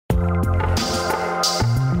Good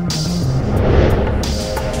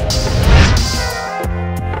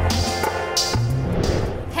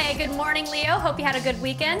morning, Leo. Hope you had a good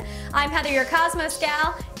weekend. I'm Heather, your Cosmos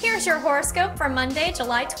gal. Here's your horoscope for Monday,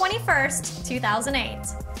 July 21st, 2008.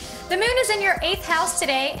 The moon is in your 8th house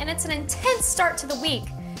today, and it's an intense start to the week.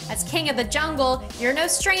 As king of the jungle, you're no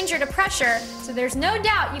stranger to pressure, so there's no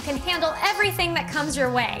doubt you can handle everything that comes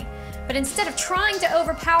your way. But instead of trying to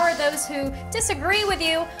overpower those who disagree with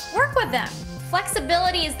you, work with them.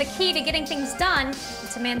 Flexibility is the key to getting things done and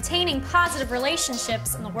to maintaining positive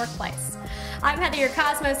relationships in the workplace. I'm Heather, your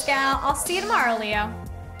Cosmos gal. I'll see you tomorrow, Leo.